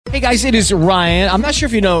Hey guys, it is Ryan. I'm not sure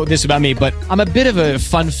if you know this about me, but I'm a bit of a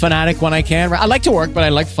fun fanatic when I can. I like to work, but I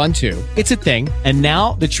like fun too. It's a thing. And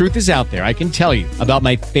now the truth is out there. I can tell you about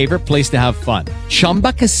my favorite place to have fun.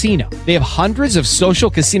 Chumba Casino. They have hundreds of social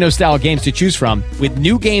casino style games to choose from with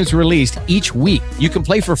new games released each week. You can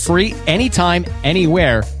play for free anytime,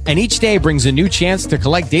 anywhere. And each day brings a new chance to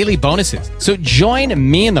collect daily bonuses. So join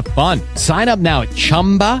me in the fun. Sign up now at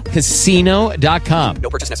ChumbaCasino.com. No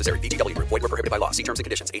purchase necessary. VGW. Void where prohibited by law. See terms and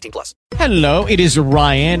conditions. 18+. Hello, it is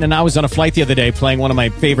Ryan, and I was on a flight the other day playing one of my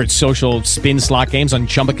favorite social spin slot games on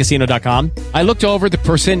ChumbaCasino.com. I looked over at the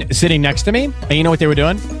person sitting next to me, and you know what they were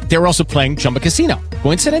doing? They were also playing Chumba Casino.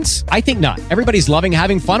 Coincidence? I think not. Everybody's loving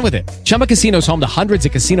having fun with it. Chumba Casino is home to hundreds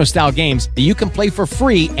of casino-style games that you can play for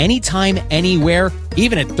free anytime, anywhere,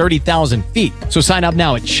 even at 30,000 feet. So sign up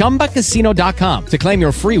now at ChumbaCasino.com to claim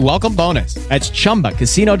your free welcome bonus. That's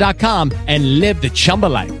ChumbaCasino.com and live the Chumba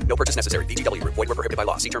life. No purchase necessary. VGW. Void where prohibited by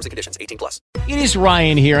law. See terms and conditions. 18+. It is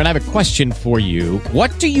Ryan here, and I have a question for you.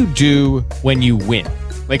 What do you do when you win?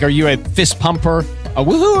 Like, are you a fist pumper, a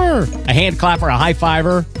woohooer, a hand clapper, a high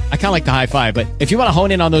fiver? I kind of like the high five, but if you want to hone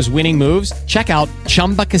in on those winning moves, check out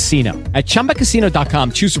Chumba Casino. At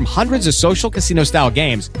ChumbaCasino.com, choose from hundreds of social casino style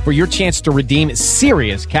games for your chance to redeem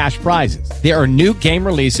serious cash prizes. There are new game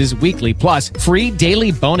releases weekly, plus free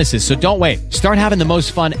daily bonuses. So don't wait. Start having the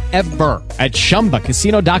most fun ever at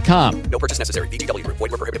ChumbaCasino.com. No purchase necessary. VGW. Void where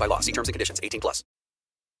prohibited by law. See terms and conditions. 18+.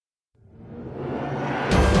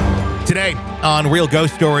 Today on Real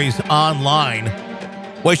Ghost Stories Online,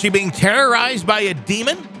 was she being terrorized by a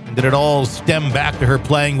demon? And did it all stem back to her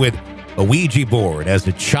playing with a Ouija board as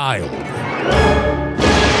a child?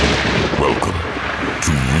 Welcome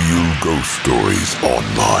to Real Ghost Stories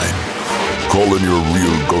Online. Call in your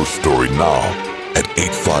real ghost story now at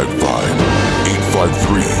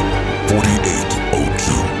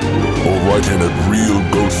 855-853-4802 or write in at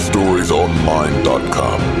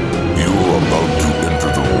realghoststoriesonline.com. You're about to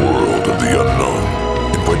enter the world of the unknown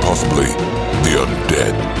and quite possibly the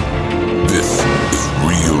undead. This is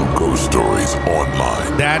Real Ghost Stories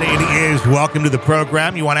Online. That it is. Welcome to the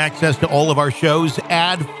program. You want access to all of our shows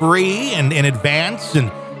ad-free and in advance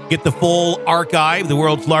and get the full archive, the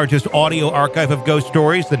world's largest audio archive of ghost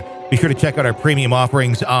stories, then be sure to check out our premium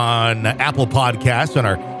offerings on Apple Podcasts on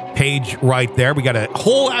our page right there. We got a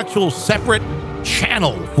whole actual separate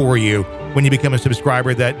channel for you when you become a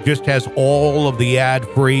subscriber that just has all of the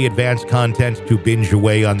ad-free advanced content to binge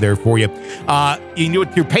away on there for you. You can do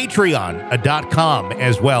it through patreon.com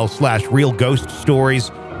as well, /Real Ghost Stories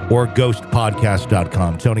or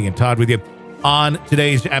ghostpodcast.com. Tony and Todd with you on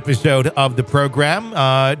today's episode of the program.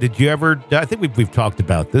 Did you ever, I think we've talked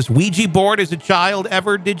about this, Ouija board as a child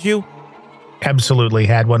ever, did you? Absolutely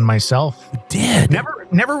had one myself. You did?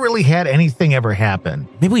 Never really had anything ever happen.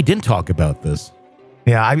 Maybe we didn't talk about this.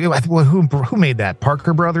 Yeah, who made that?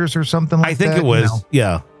 Parker Brothers or something like that? I think it was. You know?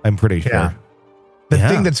 Yeah, I'm pretty sure. Yeah. The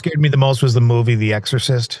thing that scared me the most was the movie The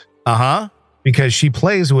Exorcist. Uh-huh. Because she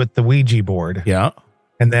plays with the Ouija board. Yeah.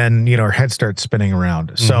 And then, her head starts spinning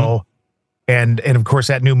around. Mm-hmm. So, and of course,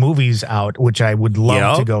 that new movie's out, which I would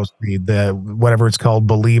love to go see, the whatever it's called,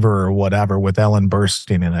 Believer or whatever, with Ellen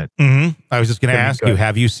Burstyn in it. Mm-hmm. I was just going to ask you,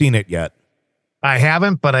 have you seen it yet? I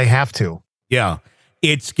haven't, but I have to. Yeah.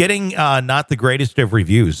 It's getting not the greatest of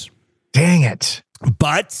reviews. Dang it.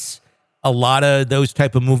 But a lot of those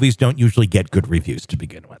type of movies don't usually get good reviews to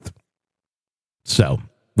begin with. So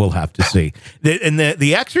we'll have to see.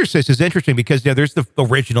 The Exorcist is interesting because there's the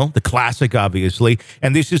original, the classic, obviously.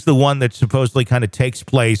 And this is the one that supposedly kind of takes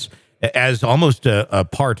place as almost a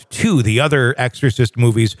part two. The other Exorcist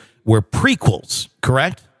movies were prequels,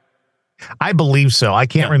 correct? I believe so. I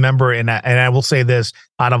can't remember. And I will say this,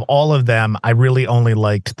 out of all of them, I really only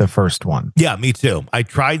liked the first one. Yeah, me too. I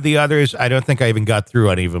tried the others. I don't think I even got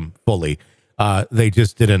through any of them fully. They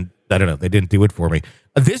just didn't, I don't know. They didn't do it for me.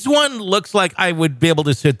 This one looks like I would be able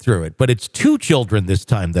to sit through it, but it's two children this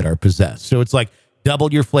time that are possessed. So it's like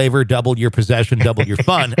double your flavor, double your possession, double your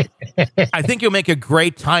fun. I think you'll make a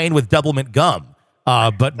great tie-in with Doublemint Gum.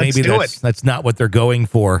 But maybe that's not what they're going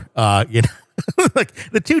for.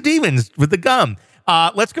 Like the two demons with the gum.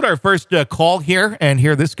 Let's get our first call here and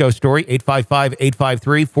hear this ghost story.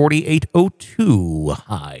 855-853-4802.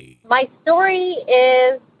 Hi. My story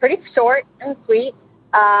is pretty short and sweet.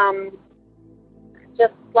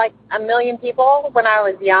 Just like a million people, when I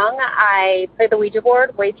was young, I played the Ouija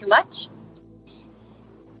board way too much.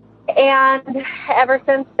 And ever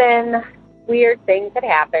since then, weird things had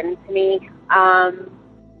happened to me. I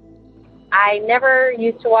never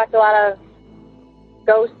used to watch a lot of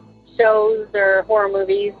ghost shows or horror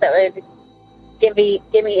movies that would give me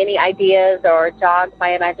any ideas or jog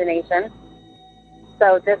my imagination.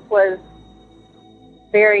 So this was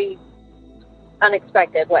very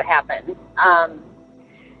unexpected what happened.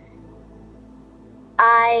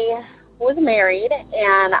 I was married,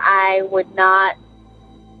 and I would not,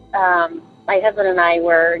 my husband and I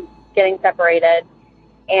were getting separated,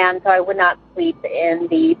 and so I would not sleep in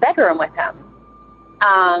the bedroom with him.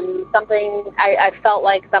 I felt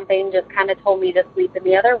like something just kind of told me to sleep in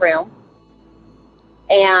the other room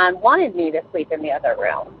and wanted me to sleep in the other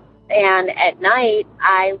room. And at night,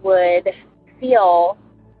 I would feel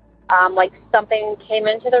like something came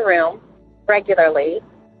into the room regularly,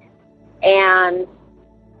 and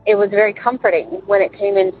it was very comforting when it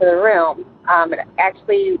came into the room. It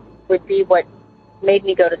actually would be what made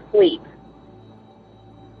me go to sleep.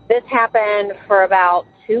 This happened for about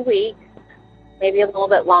 2 weeks, maybe a little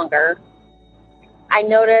bit longer. I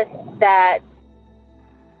noticed that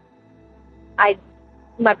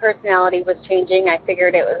my personality was changing. I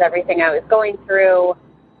figured it was everything I was going through.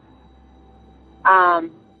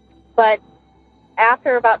 But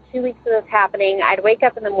after about 2 weeks of this happening, I'd wake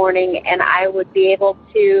up in the morning and I would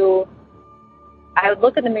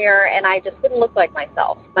look in the mirror and I just wouldn't look like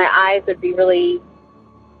myself. My eyes would be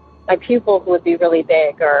my pupils would be really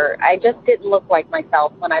big, or I just didn't look like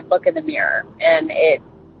myself when I'd look in the mirror. And it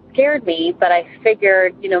scared me, but I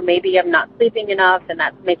figured, maybe I'm not sleeping enough and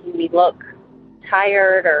that's making me look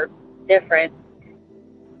tired or different.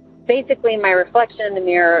 Basically, my reflection in the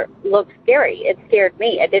mirror looked scary. It scared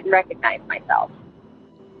me. I didn't recognize myself.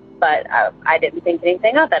 But I didn't think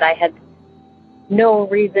anything of it. I had no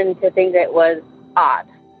reason to think that it was odd.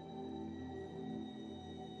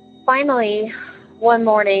 Finally, one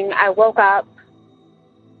morning, I woke up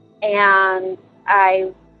and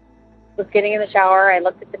I was getting in the shower. I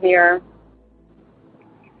looked at the mirror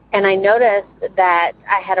and I noticed that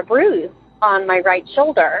I had a bruise on my right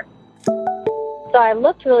shoulder. So I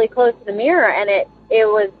looked really close to the mirror, and it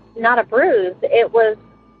was not a bruise. It was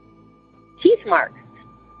teeth marks.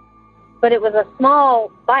 But it was a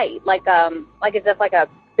small bite, like as if like a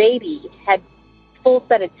baby had full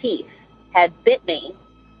set of teeth had bit me.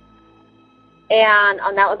 And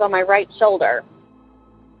that was on my right shoulder.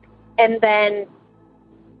 And then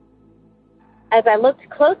as I looked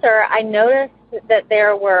closer, I noticed that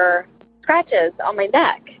there were scratches on my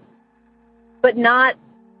neck, but not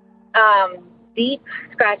deep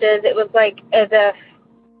scratches. It was like as if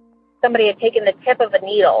somebody had taken the tip of a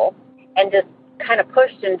needle and just kind of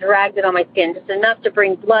pushed and dragged it on my skin, just enough to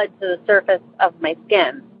bring blood to the surface of my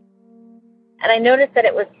skin. And I noticed that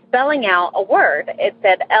it was spelling out a word. It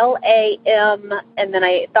said L-A-M, and then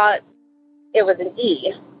I thought it was an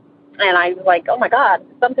E. And I was like, oh my God,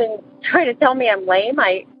 something's trying to tell me I'm lame.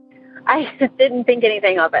 I didn't think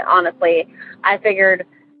anything of it, honestly. I figured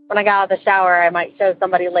when I got out of the shower, I might show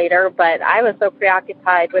somebody later, but I was so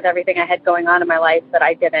preoccupied with everything I had going on in my life that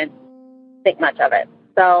I didn't think much of it.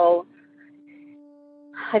 So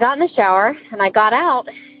I got in the shower and I got out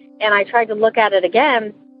and I tried to look at it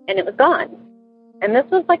again and it was gone. And this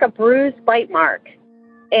was like a bruised bite mark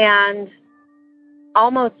and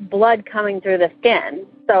almost blood coming through the skin.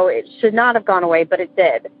 So it should not have gone away, but it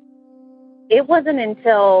did. It wasn't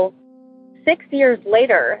until 6 years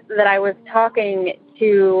later that I was talking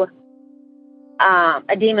to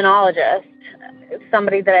a demonologist,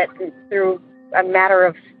 somebody that through a matter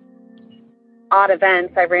of odd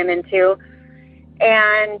events I ran into,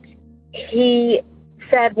 and he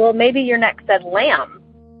said, well, maybe your neck said lamb,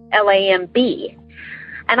 L-A-M-B.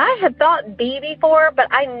 And I had thought B before, but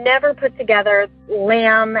I never put together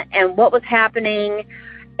lamb and what was happening,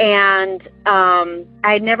 and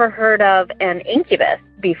I had never heard of an incubus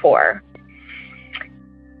before.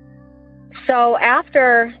 So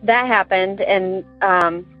after that happened, and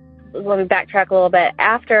let me backtrack a little bit.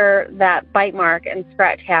 After that bite mark and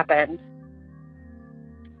scratch happened,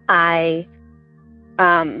 I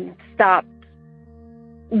stopped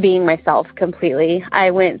being myself completely. I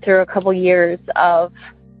went through a couple years of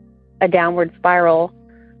a downward spiral,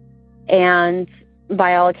 and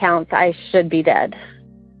by all accounts, I should be dead.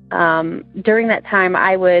 During that time,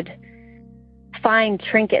 I would find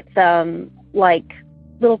trinkets like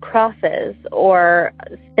little crosses or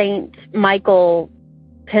Saint Michael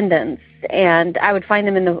pendants, and I would find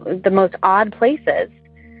them in the most odd places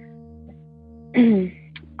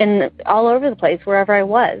and all over the place, wherever I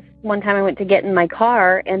was. One time I went to get in my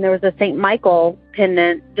car, and there was a Saint Michael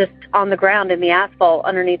pendant just on the ground in the asphalt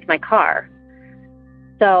underneath my car.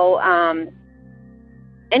 So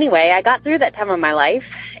anyway, I got through that time of my life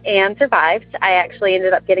and survived. I actually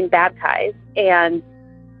ended up getting baptized, and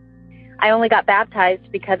I only got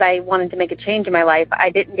baptized because I wanted to make a change in my life. I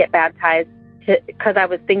didn't get baptized because I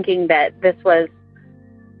was thinking that this was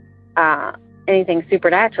anything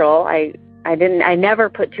supernatural. I never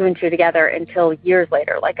put two and two together until years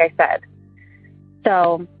later, like I said.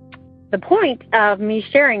 So the point of me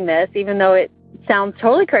sharing this, even though it sounds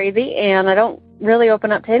totally crazy and I don't really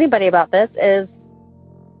open up to anybody about this, is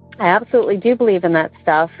I absolutely do believe in that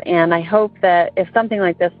stuff. And I hope that if something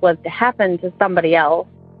like this was to happen to somebody else,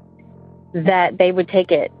 that they would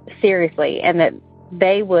take it seriously and that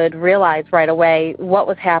they would realize right away what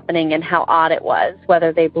was happening and how odd it was,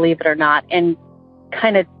 whether they believe it or not, and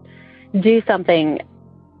kind of do something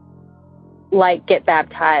like get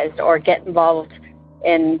baptized or get involved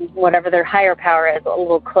in whatever their higher power is a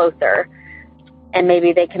little closer. And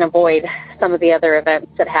maybe they can avoid some of the other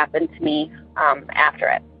events that happened to me after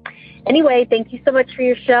it. Anyway, thank you so much for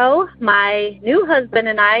your show. My new husband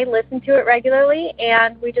and I listen to it regularly,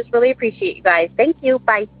 and we just really appreciate you guys. Thank you.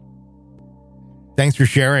 Bye. Thanks for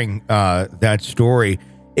sharing that story.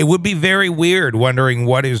 It would be very weird wondering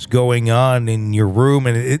what is going on in your room.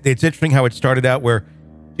 And it's interesting how it started out where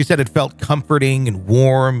she said it felt comforting and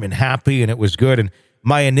warm and happy and it was good. And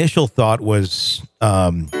my initial thought was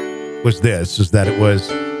that it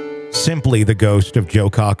was simply the ghost of Joe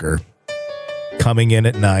Cocker coming in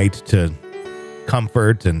at night to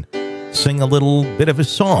comfort and sing a little bit of a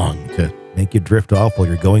song to make you drift off while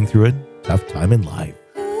you're going through a tough time in life.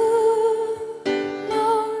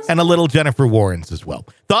 And a little Jennifer Warren's as well.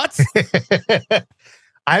 Thoughts? I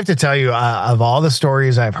have to tell you, of all the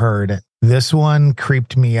stories I've heard, this one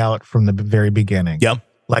creeped me out from the very beginning. Yep.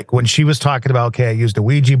 Like when she was talking about, okay, I used a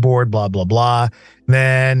Ouija board, blah, blah, blah.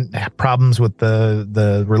 Then problems with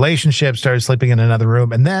the relationship, started sleeping in another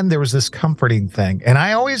room. And then there was this comforting thing. And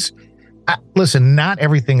I always, listen, not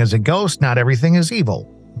everything is a ghost. Not everything is evil.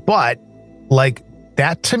 But like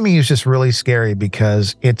that to me is just really scary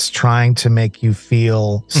because it's trying to make you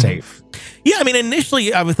feel safe. Yeah, I mean,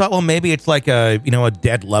 initially I thought, well, maybe it's like a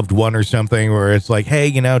dead loved one or something where it's like, hey,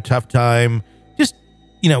 tough time.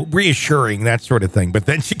 Reassuring, that sort of thing. But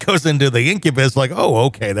then she goes into the incubus like, oh,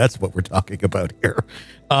 okay, that's what we're talking about here.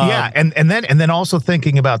 Yeah. And then also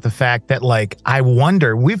thinking about the fact that, like, I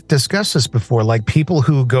wonder, we've discussed this before, like people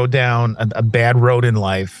who go down a bad road in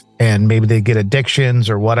life and maybe they get addictions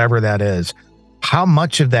or whatever that is. How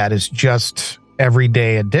much of that is just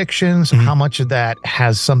everyday addictions? How much of that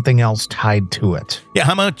has something else tied to it? Yeah.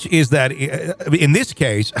 How much is that in this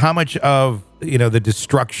case? How much of the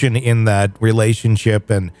destruction in that relationship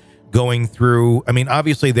and going through, I mean,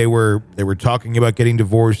 obviously they were talking about getting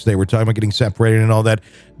divorced, they were talking about getting separated and all that,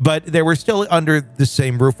 but they were still under the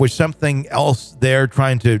same roof. Was something else there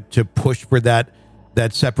trying to push for that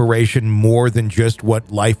separation more than just what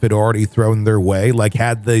life had already thrown their way? Like,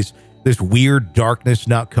 had this weird darkness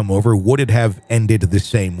not come over, would it have ended the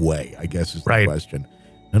same way, I guess is the question.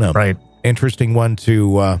 I don't know. Right. Interesting one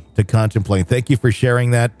to contemplate. Thank you for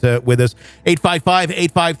sharing that with us.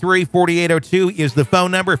 855-853-4802 is the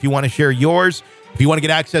phone number if you want to share yours. If you want to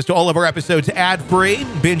get access to all of our episodes ad-free,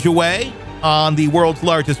 binge away on the world's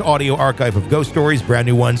largest audio archive of ghost stories, brand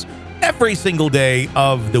new ones every single day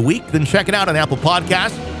of the week, then check it out on Apple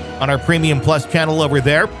Podcasts, on our Premium Plus channel over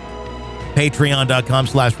there,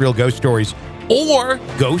 patreon.com/Real Ghost Stories, or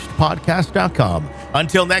ghostpodcast.com.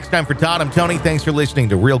 Until next time, for Todd, I'm Tony. Thanks for listening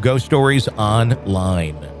to Real Ghost Stories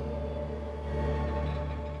Online.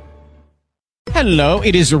 Hello,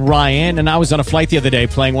 it is Ryan, and I was on a flight the other day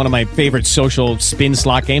playing one of my favorite social spin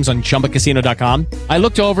slot games on ChumbaCasino.com. I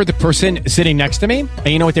looked over at the person sitting next to me, and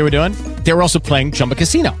you know what they were doing? They were also playing Chumba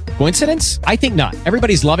Casino. Coincidence? I think not.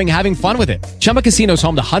 Everybody's loving having fun with it. Chumba Casino is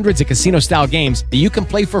home to hundreds of casino-style games that you can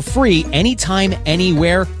play for free anytime,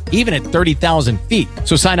 anywhere, even at 30,000 feet.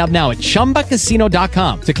 So sign up now at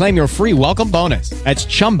ChumbaCasino.com to claim your free welcome bonus. That's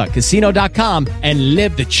ChumbaCasino.com and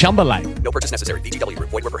live the Chumba life. No purchase necessary. VGW.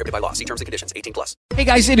 Void where prohibited by law. See terms and conditions. 18+. Hey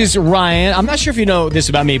guys, it is Ryan. I'm not sure if you know this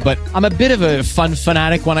about me, but I'm a bit of a fun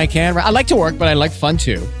fanatic when I can. I like to work, but I like fun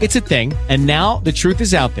too. It's a thing. And now the truth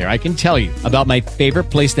is out there. I can tell you about my favorite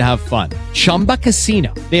place to have fun. Chumba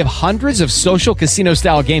Casino. They have hundreds of social casino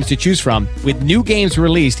style games to choose from with new games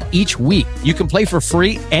released each week. You can play for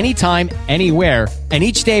free anytime, anywhere, and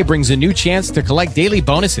each day brings a new chance to collect daily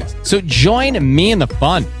bonuses. So join me in the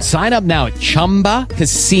fun. Sign up now at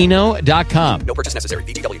ChumbaCasino.com. No purchase necessary.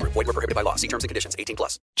 VGW. Void where prohibited by law. See terms and conditions.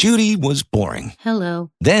 18+. Judy was boring. Hello.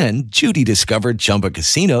 Then Judy discovered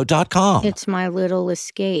ChumbaCasino.com. It's my little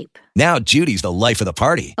escape. Now Judy's the life of the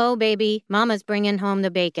party. Oh, baby, mama's bringing home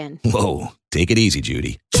the bacon. Whoa, take it easy,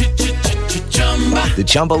 Judy. The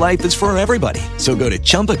Chumba life is for everybody. So go to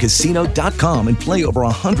ChumbaCasino.com and play over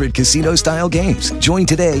 100 casino-style games. Join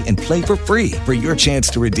today and play for free for your chance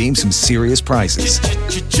to redeem some serious prizes.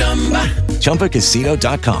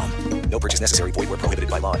 ChumbaCasino.com. No purchase necessary. Void where prohibited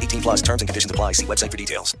by law. 18 plus terms and conditions apply. See website for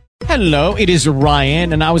details. Hello, it is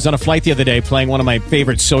Ryan, and I was on a flight the other day playing one of my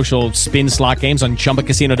favorite social spin slot games on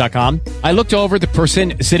ChumbaCasino.com. I looked over at the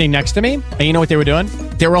person sitting next to me, and you know what they were doing?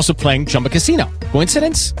 They were also playing Chumba Casino.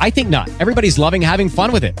 Coincidence? I think not. Everybody's loving having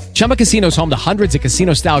fun with it. Chumba Casino is home to hundreds of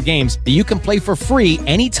casino-style games that you can play for free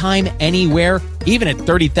anytime, anywhere, even at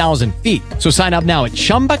 30,000 feet. So sign up now at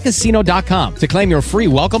ChumbaCasino.com to claim your free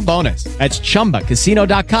welcome bonus. That's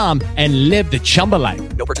ChumbaCasino.com and live the Chumba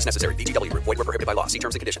life. No purchase necessary. VGW. Void where prohibited by law. See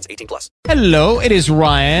terms and conditions. 18 plus. Hello, it is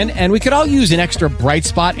Ryan, and we could all use an extra bright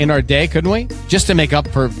spot in our day, couldn't we? Just to make up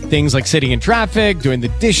for things like sitting in traffic, doing the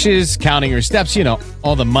dishes, counting your steps, you know,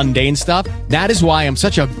 all the mundane stuff. That is why I'm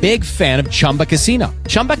such a big fan of Chumba Casino.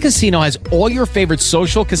 Chumba Casino has all your favorite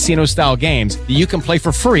social casino-style games that you can play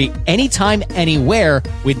for free anytime, anywhere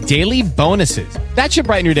with daily bonuses. That should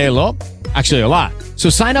brighten your day a little. Actually, a lot. So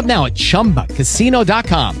sign up now at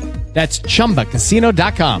ChumbaCasino.com. That's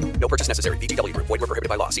ChumbaCasino.com. No purchase necessary. VGW. Void where prohibited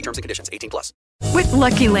by law. See terms and conditions. 18 plus. With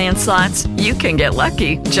Lucky Land Slots, you can get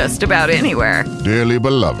lucky just about anywhere. Dearly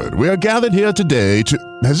beloved, we are gathered here today to...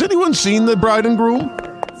 Has anyone seen the bride and groom?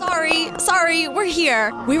 Sorry, we're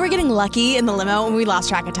here. We were getting lucky in the limo and we lost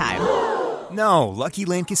track of time. No, Lucky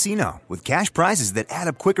Land Casino, with cash prizes that add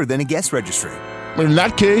up quicker than a guest registry. In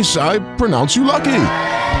that case, I pronounce you lucky.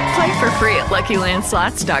 Play for free at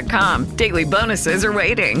LuckyLandSlots.com. Daily bonuses are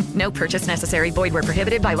waiting. No purchase necessary. Void where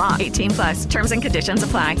prohibited by law. 18 plus. Terms and conditions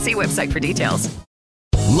apply. See website for details.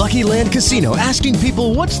 Lucky Land Casino, asking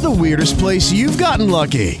people, what's the weirdest place you've gotten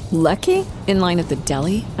lucky? Lucky? In line at the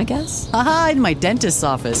deli, I guess? Aha, in my dentist's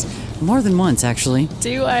office. More than once, actually.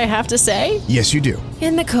 Do I have to say? Yes, you do.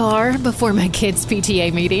 In the car before my kids'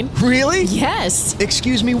 PTA meeting. Really? Yes.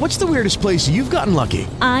 Excuse me, what's the weirdest place you've gotten lucky?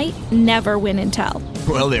 I never win and tell.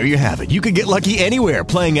 Well, there you have it. You can get lucky anywhere,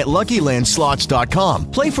 playing at LuckyLandSlots.com.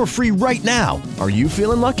 Play for free right now. Are you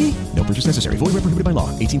feeling lucky? No purchase necessary. Void where prohibited by law.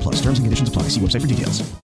 18 plus. Terms and conditions apply. See website for details.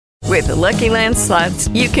 With the Lucky Land Slots,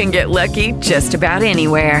 you can get lucky just about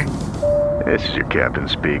anywhere. This is your captain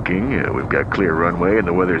speaking. We've got clear runway and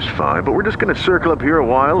the weather's fine, but we're just going to circle up here a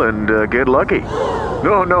while and get lucky.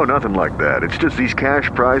 No, nothing like that. It's just these cash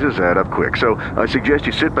prizes add up quick. So I suggest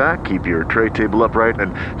you sit back, keep your tray table upright,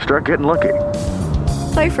 and start getting lucky.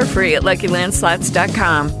 Play for free at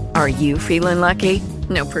LuckyLandSlots.com. Are you feeling lucky?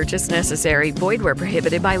 No purchase necessary. Void where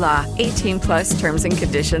prohibited by law. 18 plus terms and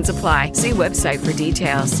conditions apply. See website for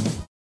details.